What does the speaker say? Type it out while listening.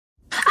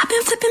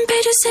flipping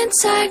pages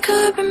since I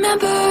could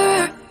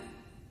remember,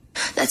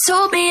 that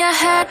told me I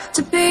had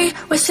to be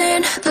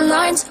within the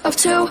lines of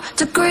 2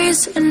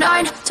 degrees and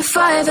 9 to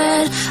 5.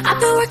 And I've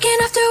been working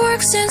after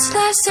work since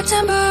last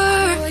September.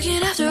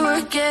 Working after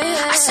work,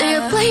 yeah. I stay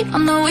up late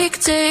on the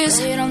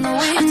weekdays.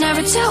 I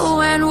never tell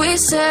when we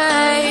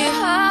say.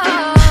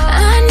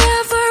 I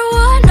never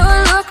wanna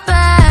look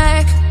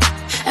back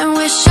and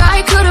wish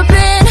I could have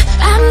been.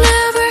 I'm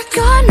never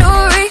gonna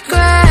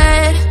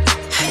regret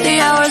the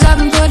hours I've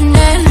been putting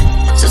in.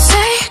 So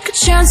take a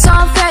chance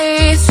on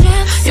faith.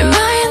 Your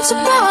mind's a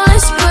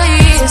boundless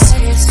place.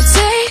 So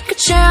take a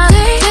chance,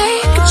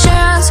 take a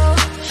chance,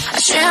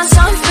 a chance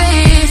on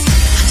faith.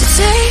 So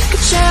take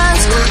a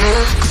chance,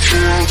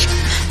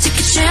 take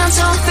a chance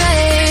on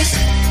faith.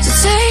 So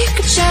take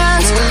a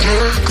chance.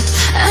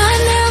 I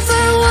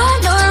never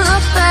wanna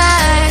look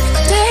back.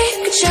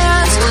 Take a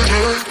chance,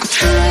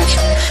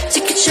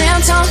 take a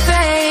chance on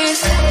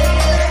faith.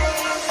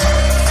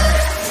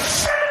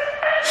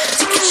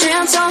 Take a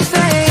chance on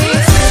faith.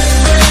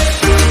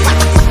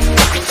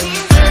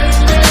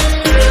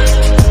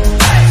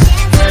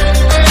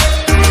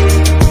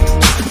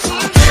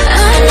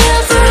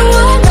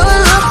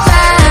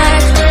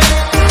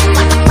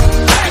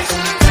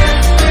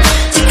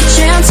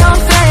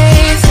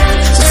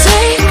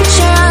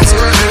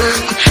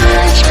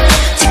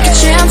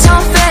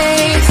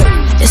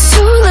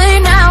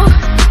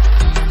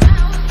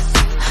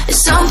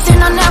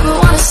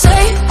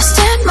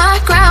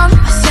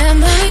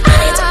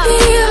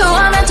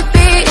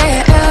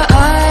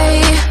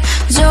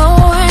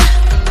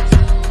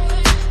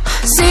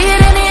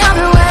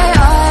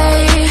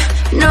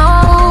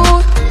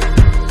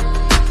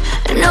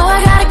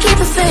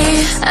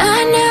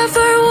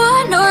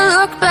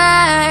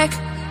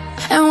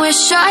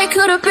 I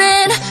could have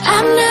been.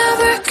 I'm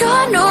never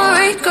gonna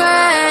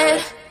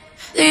regret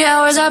the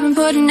hours I've been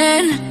putting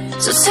in.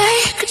 So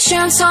take a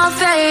chance on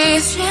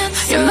faith.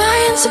 Your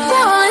mind's a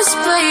boundless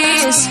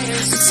place.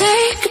 So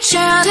take a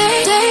chance,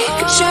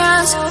 take a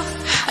chance,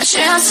 a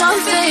chance on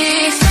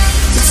faith.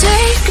 So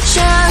take a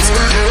chance,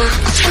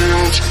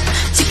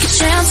 take a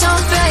chance on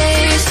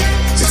faith.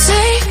 So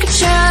take a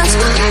chance.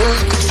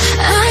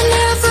 I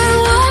never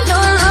wanna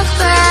look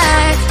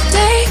back.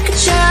 Take a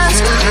chance,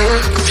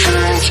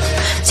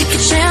 take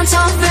a chance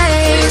on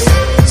faith.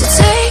 So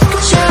take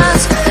a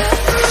chance,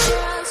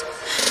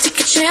 take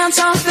a chance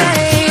on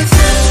faith.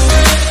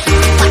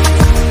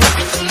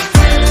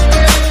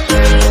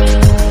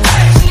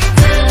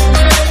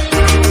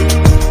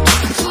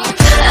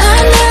 I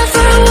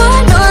never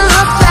wanna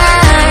look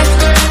back.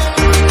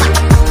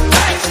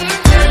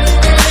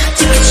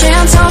 Take a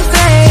chance on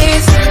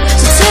faith.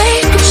 So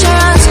take a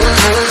chance,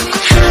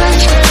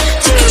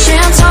 take a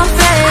chance on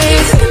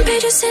faith. Flipping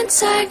pages since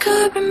I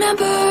could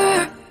remember,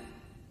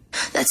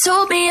 that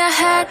told me I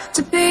had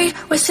to be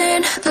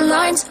within the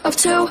lines of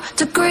 2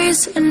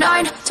 degrees and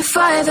 9 to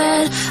 5.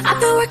 And I've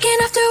been working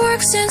after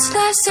work since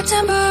last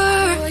September.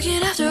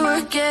 Working after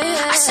work,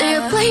 yeah. I stay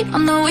up late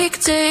on the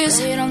weekdays.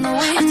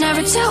 I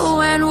never tell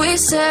when we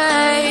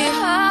say.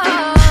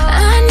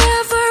 I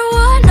never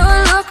wanna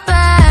look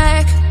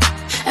back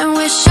and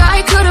wish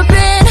I could have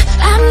been.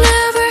 I'm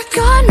never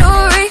gonna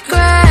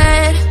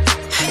regret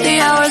the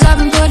hours I've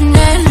been putting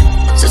in.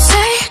 So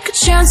take a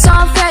chance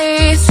on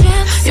faith.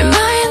 Your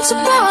mind's a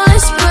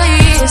boundless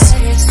place.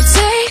 So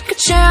take a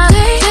chance,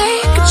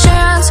 take a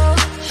chance,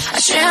 a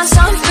chance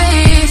on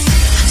faith.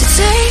 So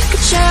take a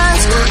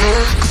chance,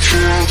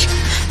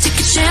 take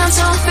a chance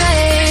on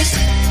faith.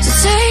 So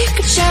take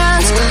a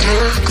chance.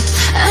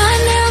 I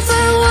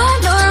never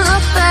wanna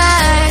look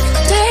back.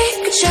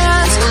 Take a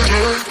chance,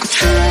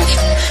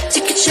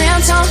 take a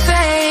chance on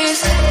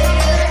faith.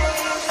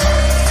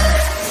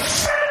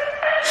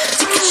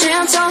 Take a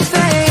chance on faith.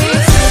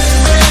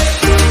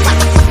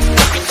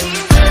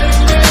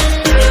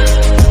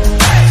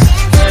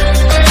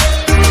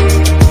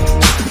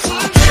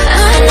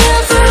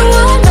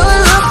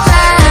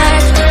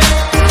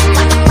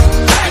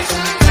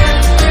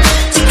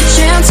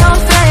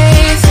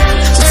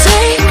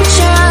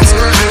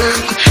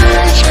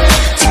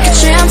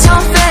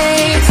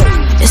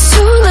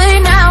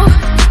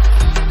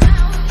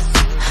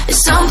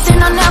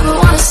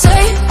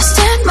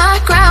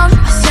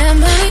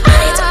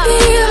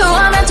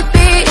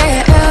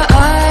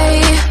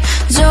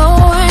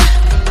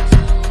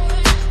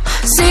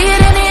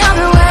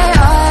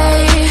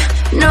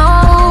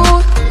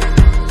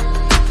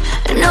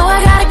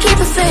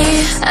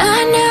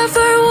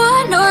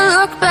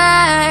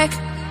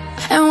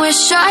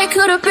 I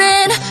could have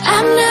been.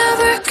 I'm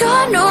never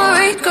gonna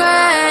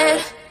regret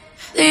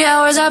the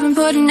hours I've been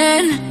putting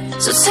in.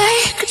 So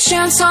take a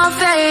chance on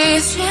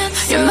faith.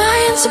 Your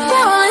mind's a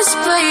boundless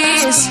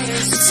place.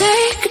 So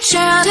take a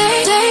chance,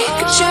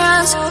 take a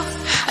chance,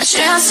 a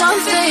chance on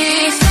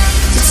faith.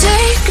 So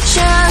take a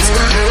chance,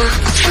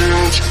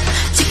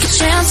 take a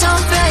chance on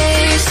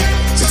faith.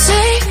 So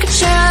take a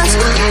chance.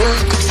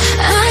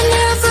 I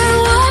never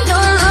wanna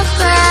look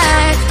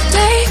back.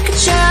 Take a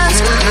chance,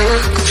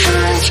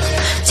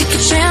 take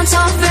a chance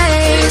on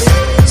faith.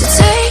 So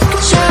take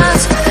a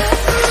chance,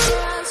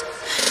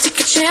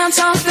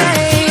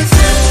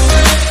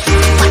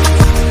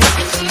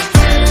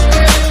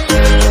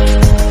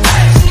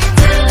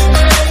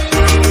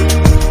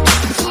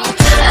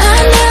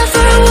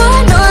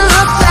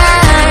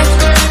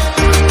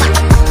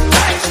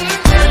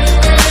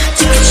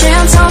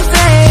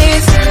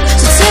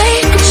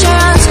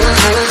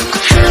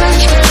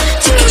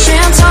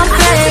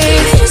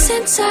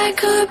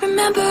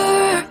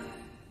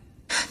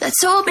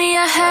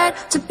 ahead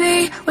to be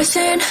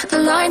within the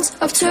lines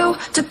of 2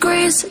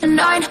 degrees and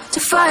 9 to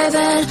 5.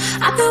 And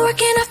I've been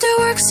working after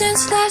work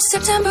since last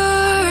September.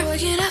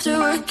 Working after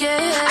work,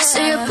 yeah. I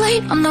stay up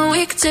late on the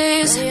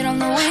weekdays.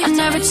 I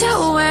never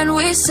tell when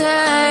we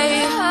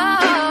say.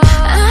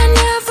 I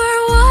never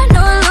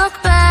wanna look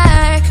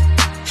back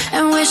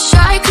and wish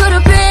I could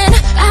have been.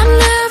 I've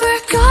never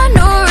got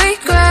no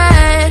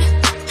regret.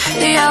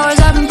 The hours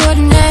I've been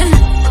putting in.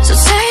 So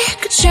take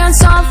a chance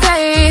on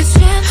faith.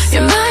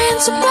 Your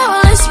mind's a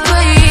boundless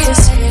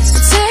place. So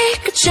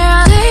take a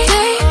chance,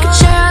 take a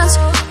chance.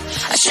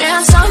 A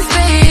chance on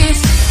faith.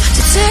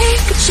 So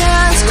take a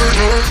chance.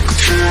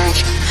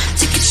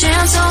 Take a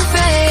chance on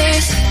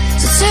faith.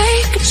 So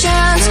take a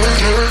chance.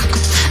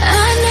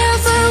 I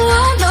never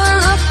wanna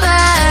look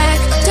back.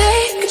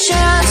 Take a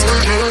chance.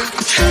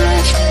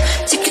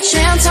 Take a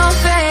chance on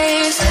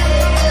faith.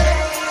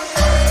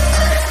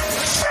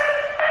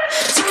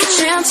 Take a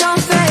chance on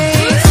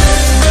faith.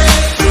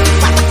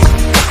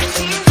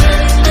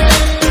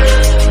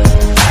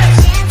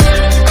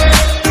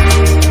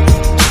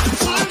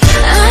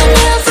 I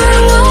never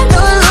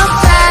wanna look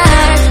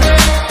back.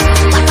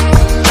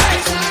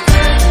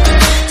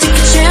 Take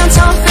a chance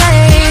on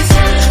faith.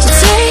 So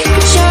take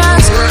a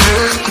chance.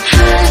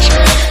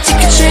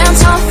 Take a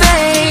chance on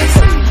faith.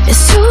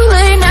 It's too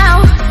late now.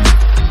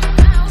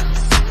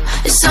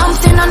 It's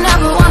something I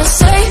never wanna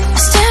say. I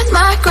stand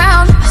my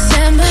ground.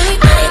 I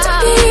need to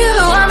be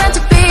who I'm meant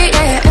to be.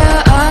 Yeah,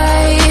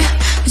 I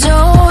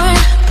don't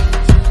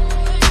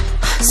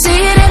see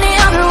it any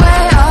other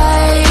way.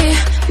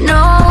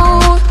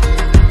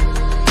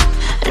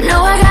 I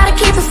know I gotta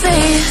keep the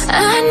faith.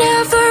 I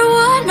never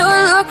wanna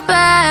look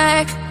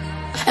back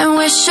and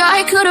wish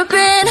I could have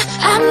been.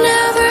 I've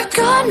never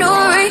got no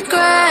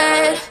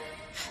regret.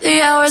 The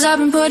hours I've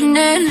been putting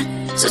in.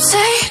 So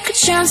take a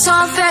chance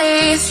on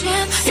faith.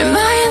 Your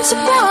mind's a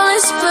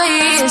boundless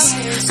place.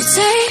 So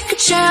take a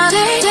chance,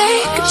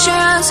 take a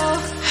chance.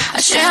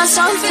 A chance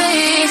on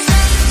faith.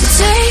 So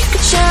take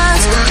a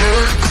chance.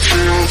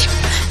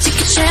 Take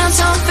a chance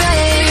on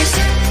faith.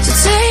 So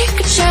take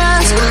a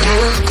chance.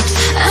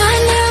 I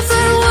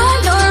never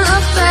wanna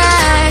look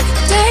back.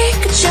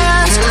 Take a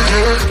chance.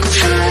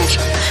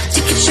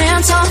 Take a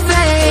chance on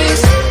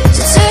faith.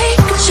 So take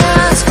a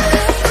chance.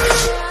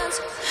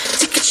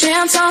 Take a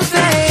chance on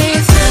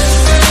faith.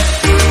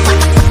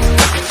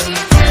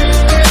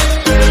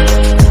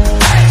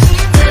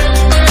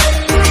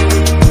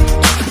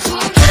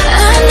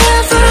 I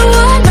never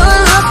wanna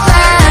look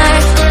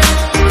back.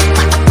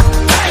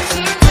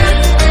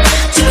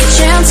 Take a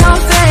chance on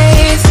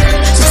faith.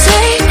 So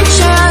take a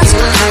chance.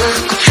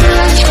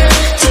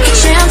 Take a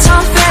chance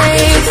on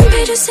faith. The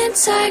pages since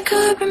I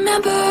could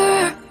remember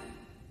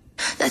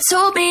that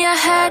told me I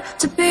had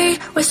to be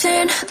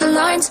within the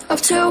lines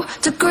of 2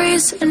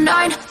 degrees and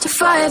 9 to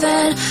 5.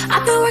 And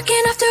I've been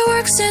working after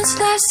work since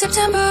last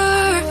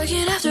September.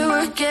 Working after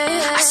work,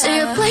 yeah. I stay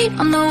up late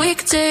on the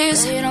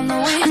weekdays.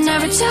 I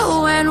never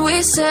tell when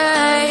we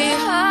say.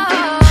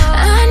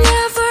 I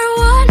never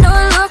wanna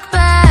look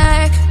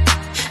back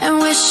and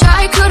wish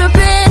I could have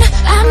been.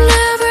 I've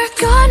never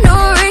got no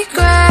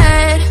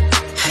regret.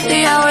 The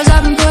hours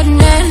I've been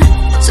putting in.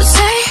 So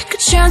take a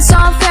chance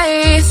on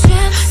faith.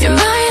 Your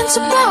mind's a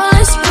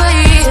boundless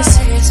place.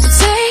 So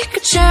take a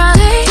chance,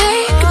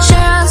 take a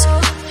chance.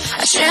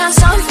 A chance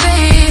on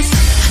faith.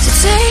 So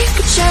take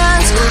a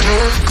chance.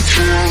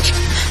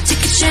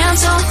 Take a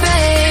chance on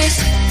faith.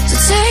 So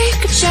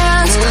take a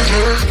chance.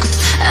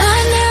 I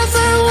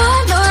never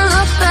wanna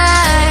look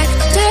back.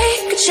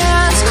 Take a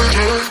chance.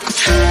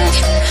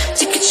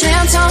 Take a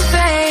chance on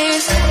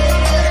faith.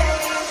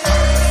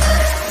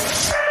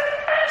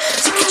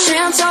 Take a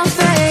chance on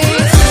faith.